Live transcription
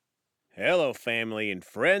Hello, family and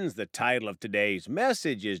friends. The title of today's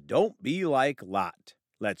message is Don't Be Like Lot.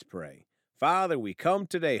 Let's pray. Father, we come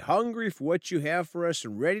today hungry for what you have for us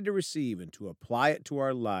and ready to receive and to apply it to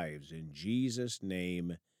our lives. In Jesus'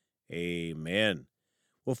 name, amen.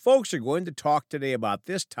 Well, folks are going to talk today about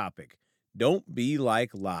this topic. Don't be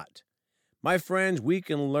like Lot. My friends, we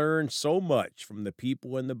can learn so much from the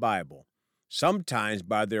people in the Bible, sometimes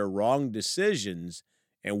by their wrong decisions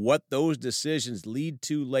and what those decisions lead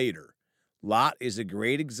to later. Lot is a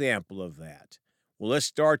great example of that. Well, let's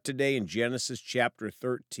start today in Genesis chapter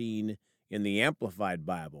 13 in the Amplified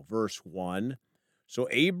Bible, verse 1. So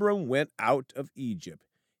Abram went out of Egypt,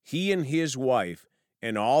 he and his wife,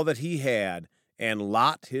 and all that he had, and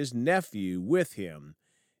Lot his nephew with him,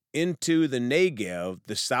 into the Negev,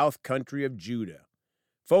 the south country of Judah.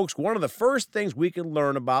 Folks, one of the first things we can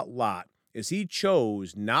learn about Lot is he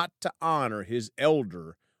chose not to honor his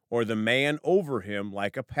elder or the man over him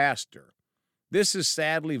like a pastor. This is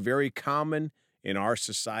sadly very common in our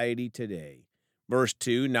society today. Verse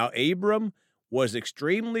 2, Now Abram was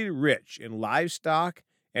extremely rich in livestock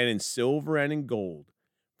and in silver and in gold.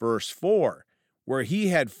 Verse 4, where he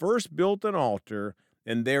had first built an altar,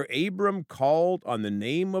 and there Abram called on the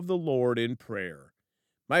name of the Lord in prayer.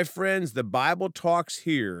 My friends, the Bible talks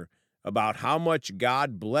here about how much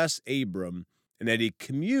God blessed Abram and that he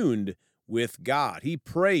communed with God. He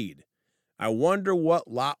prayed. I wonder what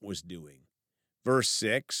Lot was doing. Verse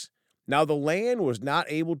 6, Now the land was not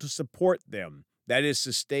able to support them, that is,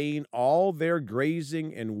 sustain all their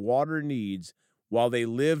grazing and water needs while they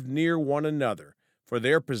lived near one another, for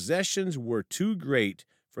their possessions were too great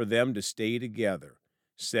for them to stay together.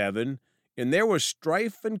 7, And there was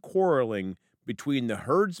strife and quarreling between the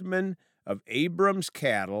herdsmen of Abram's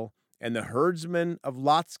cattle and the herdsmen of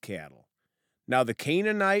Lot's cattle. Now the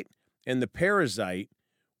Canaanite and the Perizzite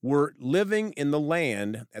were living in the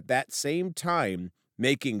land at that same time,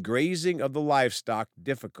 making grazing of the livestock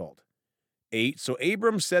difficult. 8, So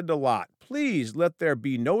Abram said to Lot, Please let there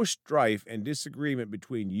be no strife and disagreement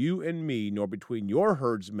between you and me, nor between your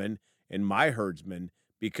herdsmen and my herdsmen,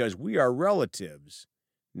 because we are relatives.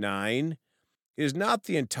 9, Is not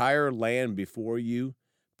the entire land before you?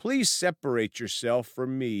 Please separate yourself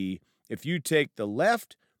from me. If you take the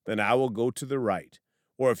left, then I will go to the right.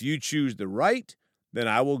 Or if you choose the right, then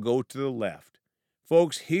I will go to the left.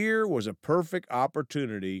 Folks, here was a perfect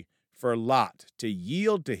opportunity for Lot to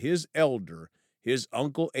yield to his elder, his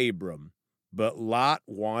uncle Abram, but Lot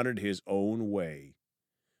wanted his own way.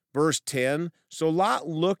 Verse 10, So Lot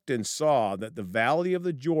looked and saw that the valley of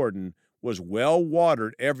the Jordan was well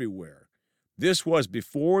watered everywhere. This was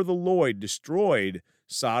before the Lord destroyed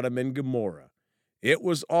Sodom and Gomorrah. It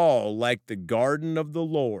was all like the garden of the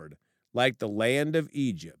Lord, like the land of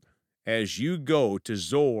Egypt, as you go to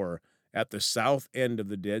Zoar at the south end of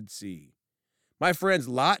the Dead Sea. My friends,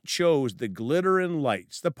 Lot chose the glitter and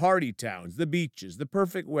lights, the party towns, the beaches, the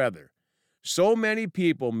perfect weather. So many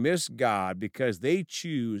people miss God because they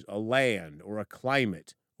choose a land or a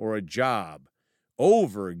climate or a job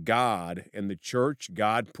over God and the church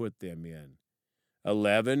God put them in.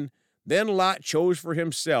 11, Then Lot chose for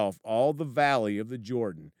himself all the valley of the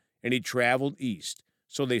Jordan, and he traveled east,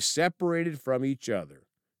 so they separated from each other.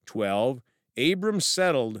 12, Abram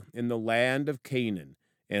settled in the land of Canaan,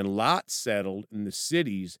 and Lot settled in the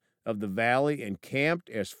cities of the valley and camped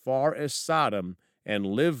as far as Sodom and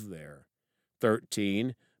lived there.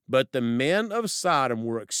 13, But the men of Sodom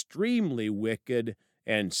were extremely wicked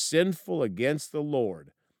and sinful against the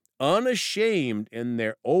Lord, unashamed in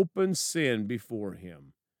their open sin before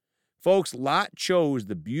him. Folks, Lot chose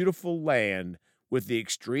the beautiful land with the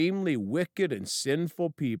extremely wicked and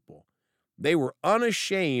sinful people. They were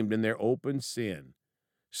unashamed in their open sin.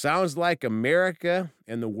 Sounds like America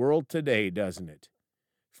and the world today, doesn't it?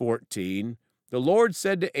 14, The Lord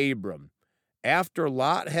said to Abram, after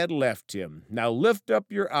Lot had left him, Now lift up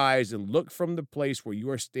your eyes and look from the place where you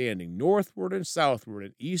are standing, northward and southward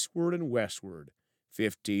and eastward and westward.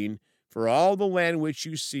 15, For all the land which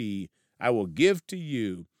you see, I will give to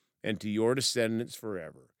you and to your descendants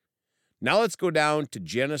forever. Now let's go down to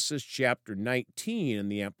Genesis chapter 19 in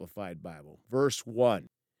the Amplified Bible, verse 1.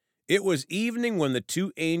 It was evening when the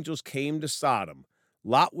two angels came to Sodom.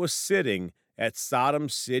 Lot was sitting at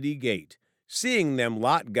Sodom's city gate. Seeing them,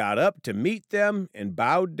 Lot got up to meet them and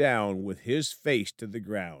bowed down with his face to the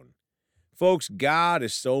ground. Folks, God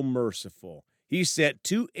is so merciful. He sent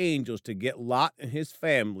two angels to get Lot and his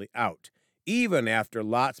family out, even after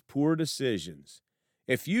Lot's poor decisions.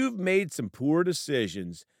 If you've made some poor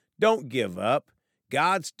decisions, don't give up.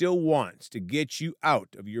 God still wants to get you out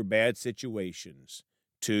of your bad situations.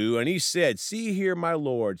 2, And he said, See here, my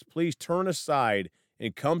lords, please turn aside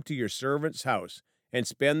and come to your servant's house, and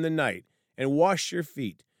spend the night, and wash your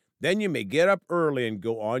feet. Then you may get up early and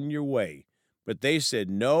go on your way. But they said,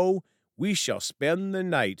 No, we shall spend the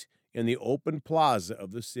night in the open plaza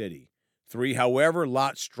of the city. 3, however,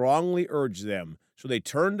 Lot strongly urged them, so they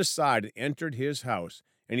turned aside and entered his house,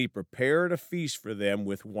 and he prepared a feast for them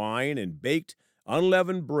with wine and baked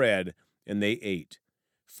unleavened bread, and they ate.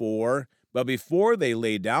 4, but before they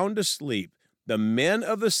lay down to sleep, the men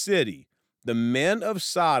of the city, the men of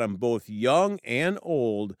Sodom, both young and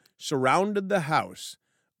old, surrounded the house,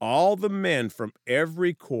 all the men from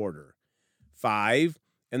every quarter. 5,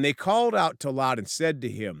 and they called out to Lot and said to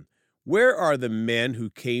him, Where are the men who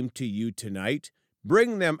came to you tonight?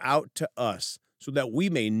 Bring them out to us, so that we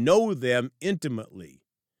may know them intimately.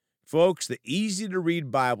 Folks, the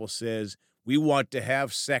easy-to-read Bible says we want to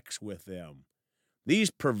have sex with them. These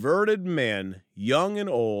perverted men, young and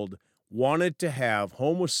old, wanted to have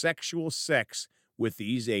homosexual sex with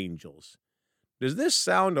these angels. Does this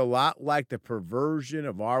sound a lot like the perversion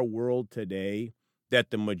of our world today that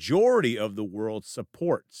the majority of the world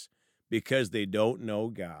supports because they don't know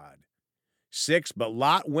God? 6, but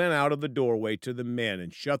Lot went out of the doorway to the men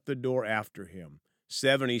and shut the door after him.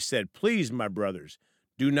 7, he said, Please, my brothers,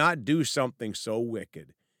 do not do something so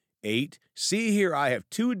wicked. 8, see here, I have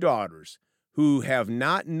 2 daughters who have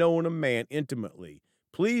not known a man intimately.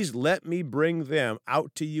 Please let me bring them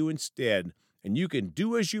out to you instead, and you can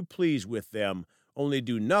do as you please with them, only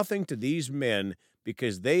do nothing to these men,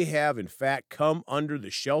 because they have in fact come under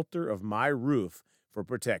the shelter of my roof for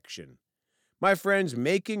protection. My friends,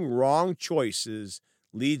 making wrong choices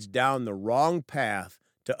leads down the wrong path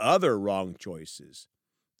to other wrong choices.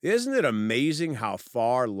 Isn't it amazing how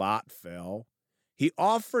far Lot fell? He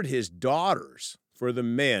offered his daughters for the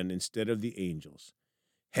men instead of the angels.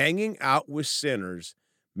 Hanging out with sinners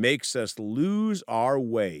makes us lose our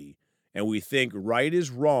way, and we think right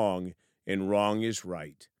is wrong and wrong is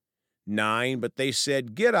right. 9, but they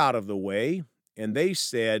said, Get out of the way. And they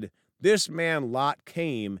said, This man Lot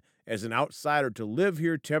came as an outsider to live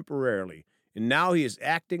here temporarily, and now he is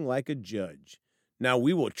acting like a judge. Now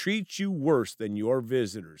we will treat you worse than your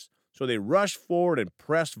visitors. So they rushed forward and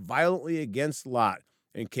pressed violently against Lot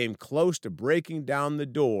and came close to breaking down the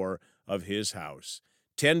door of his house.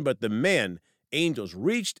 10, but the men, angels,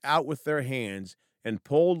 reached out with their hands and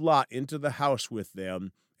pulled Lot into the house with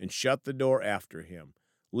them and shut the door after him.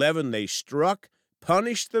 11, they struck,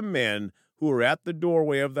 punished the men who were at the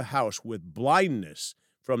doorway of the house with blindness,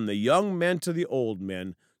 from the young men to the old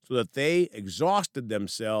men, so that they exhausted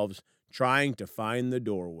themselves trying to find the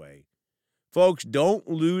doorway. Folks, don't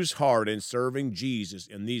lose heart in serving Jesus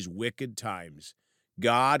in these wicked times.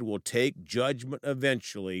 God will take judgment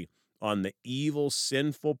eventually on the evil,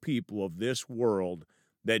 sinful people of this world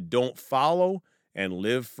that don't follow and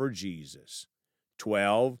live for Jesus.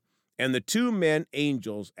 12, and the 2 men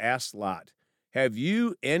angels asked Lot, Have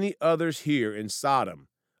you any others here in Sodom,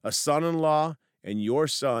 a son-in-law, and your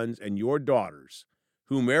sons and your daughters?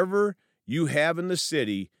 Whomever you have in the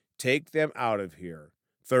city, take them out of here.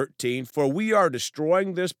 13, for we are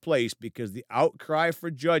destroying this place because the outcry for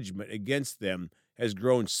judgment against them has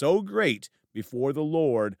grown so great before the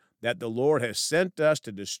Lord that the Lord has sent us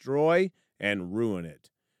to destroy and ruin it.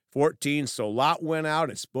 14, so Lot went out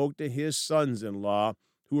and spoke to his sons-in-law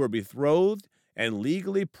who were betrothed and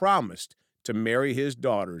legally promised to marry his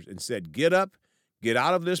daughters, and said, Get up, get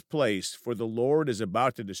out of this place, for the Lord is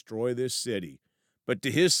about to destroy this city. But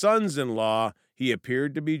to his sons-in-law he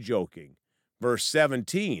appeared to be joking. Verse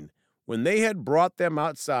 17, when they had brought them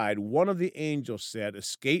outside, one of the angels said,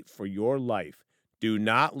 Escape for your life. Do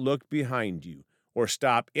not look behind you, or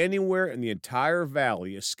stop anywhere in the entire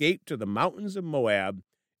valley. Escape to the mountains of Moab,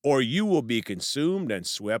 or you will be consumed and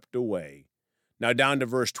swept away. Now down to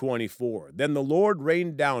verse 24. Then the Lord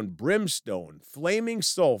rained down brimstone, flaming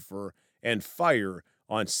sulfur, and fire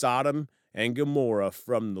on Sodom and Gomorrah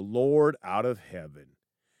from the Lord out of heaven.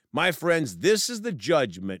 My friends, this is the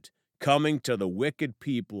judgment coming to the wicked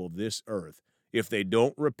people of this earth if they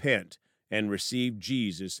don't repent and receive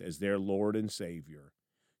Jesus as their Lord and Savior.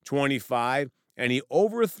 25, and he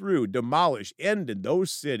overthrew, demolished, ended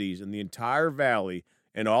those cities and the entire valley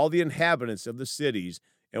and all the inhabitants of the cities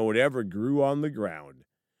and whatever grew on the ground.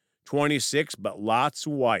 26, but Lot's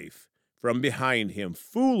wife from behind him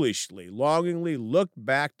foolishly, longingly looked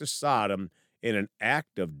back to Sodom in an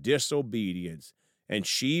act of disobedience, and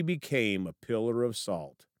she became a pillar of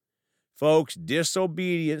salt. Folks,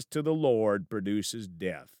 disobedience to the Lord produces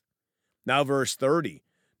death. Now verse 30.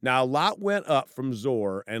 Now Lot went up from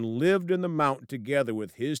Zoar and lived in the mountain together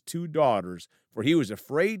with his 2 daughters, for he was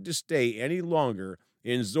afraid to stay any longer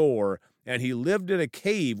in Zoar, and he lived in a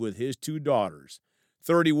cave with his 2 daughters.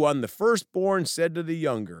 31, the firstborn said to the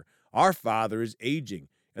younger, our father is aging,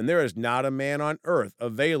 and there is not a man on earth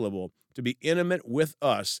available to be intimate with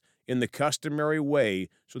us in the customary way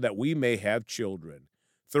so that we may have children.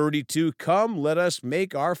 32, come, let us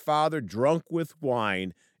make our father drunk with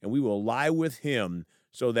wine, and we will lie with him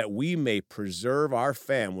so that we may preserve our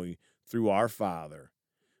family through our father.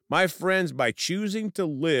 My friends, by choosing to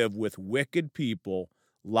live with wicked people,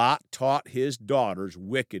 Lot taught his daughters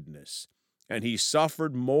wickedness, and he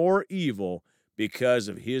suffered more evil because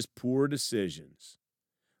of his poor decisions.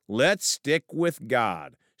 Let's stick with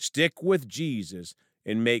God, stick with Jesus,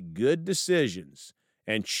 and make good decisions,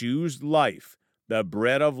 and choose life, the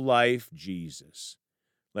bread of life, Jesus.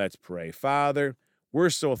 Let's pray. Father, we're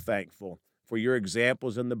so thankful for your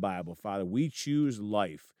examples in the Bible. Father, we choose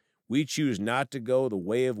life. We choose not to go the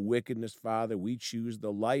way of wickedness, Father. We choose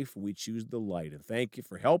the life. We choose the light. And thank you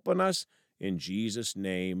for helping us. In Jesus'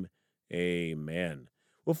 name, amen.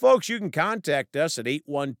 Well, folks, you can contact us at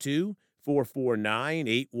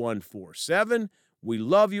 812-449-8147. We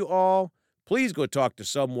love you all. Please go talk to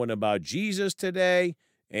someone about Jesus today.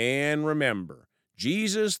 And remember,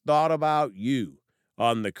 Jesus thought about you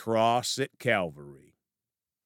on the cross at Calvary.